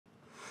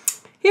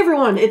Hey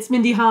everyone, it's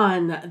Mindy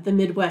Hahne, the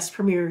Midwest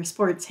premier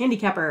sports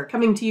handicapper,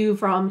 coming to you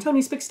from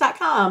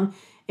Tony'sPicks.com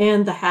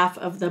and the half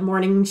of the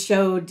morning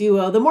show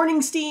duo, The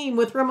Morning Steam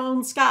with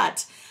Ramon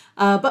Scott.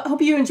 But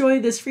hope you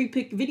enjoy this free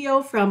pick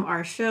video from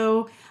our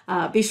show.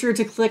 Be sure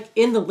to click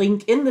in the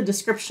link in the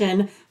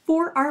description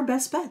for our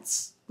best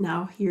bets.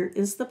 Now here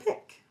is the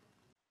pick.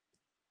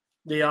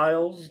 The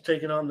Isles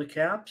taking on the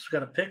Caps. Got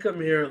to pick them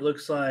here, it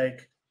looks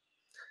like,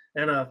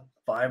 and a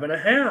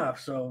 5.5.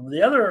 So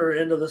the other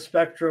end of the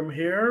spectrum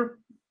here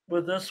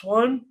with this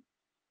one.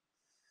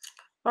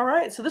 All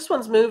right, so this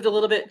one's moved a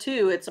little bit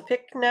too. It's a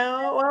pick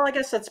now. Well, I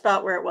guess that's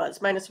about where it was,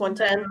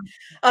 -110.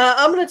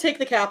 I'm going to take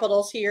the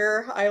Capitals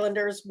here.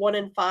 Islanders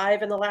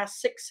 1-5 in the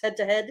last 6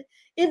 head-to-head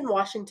in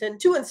Washington,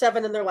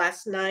 2-7 in their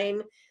last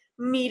 9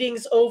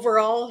 meetings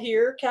overall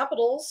here.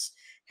 Capitals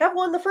have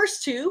won the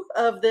first 2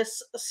 of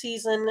this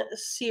season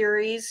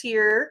series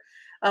here.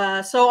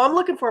 So I'm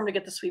looking for them to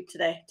get the sweep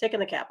today,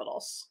 taking the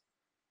Capitals.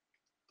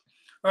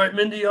 All right,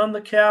 Mindy, on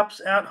the Caps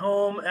at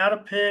home, at a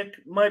pick,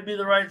 might be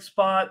the right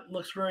spot.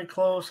 Looks very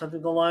close. I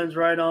think the line's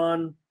right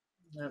on.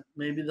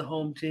 Maybe the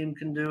home team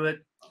can do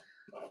it.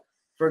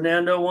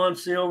 Fernando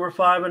wants the over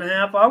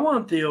 5.5. I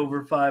want the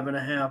over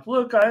 5.5.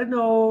 Look, I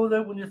know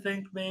that when you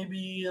think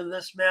maybe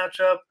this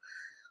matchup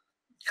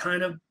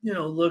kind of,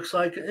 looks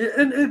like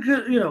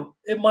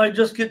it might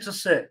just get to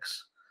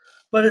 6.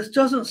 But it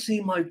doesn't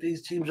seem like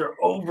these teams are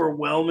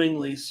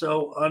overwhelmingly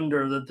so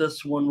under that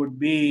this one would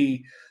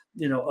be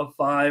a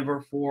 5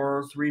 or 4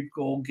 or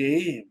 3-goal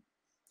game.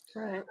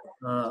 Right.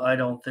 I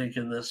don't think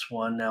in this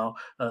one. Now,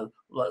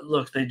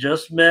 look, they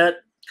just met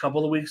a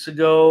couple of weeks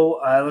ago.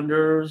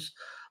 Islanders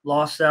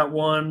lost that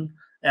one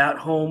at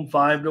home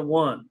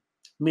 5-1.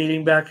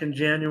 Meeting back in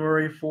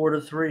January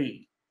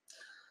 4-3.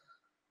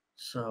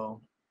 So,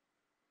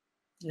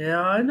 yeah,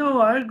 I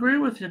know. I agree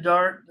with you,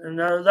 Dart. And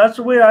that's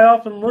the way I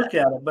often look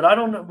at it. But I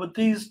don't know. With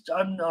these,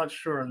 I'm not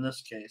sure in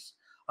this case.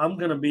 I'm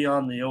going to be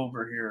on the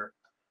over here.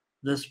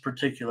 This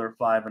particular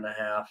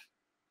 5.5.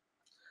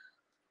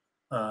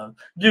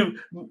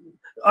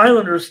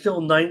 Islanders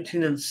still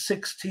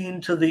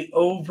 19-16 to the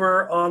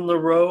over on the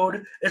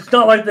road. It's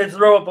not like they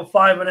throw up a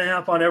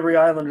 5.5 on every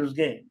Islanders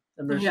game,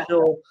 and they're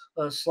still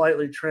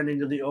slightly trending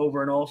to the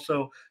over, and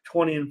also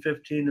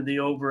 20-15 to the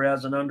over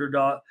as an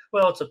underdog.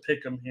 Well, it's a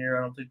pick 'em here.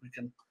 I don't think we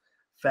can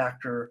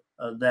factor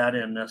that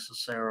in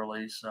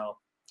necessarily. So,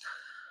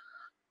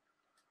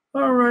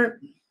 all right.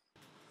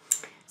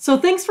 So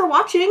thanks for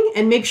watching,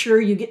 and make sure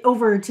you get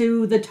over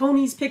to the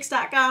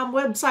Tony'sPicks.com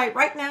website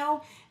right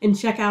now and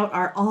check out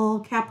our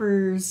All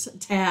Cappers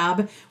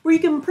tab where you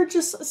can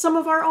purchase some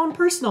of our own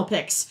personal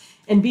picks.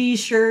 And be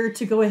sure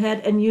to go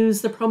ahead and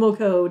use the promo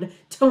code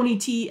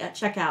TonyT at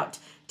checkout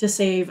to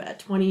save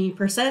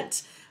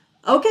 20%.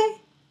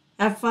 Okay,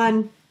 have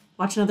fun.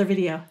 Watch another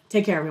video.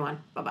 Take care,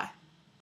 everyone. Bye-bye.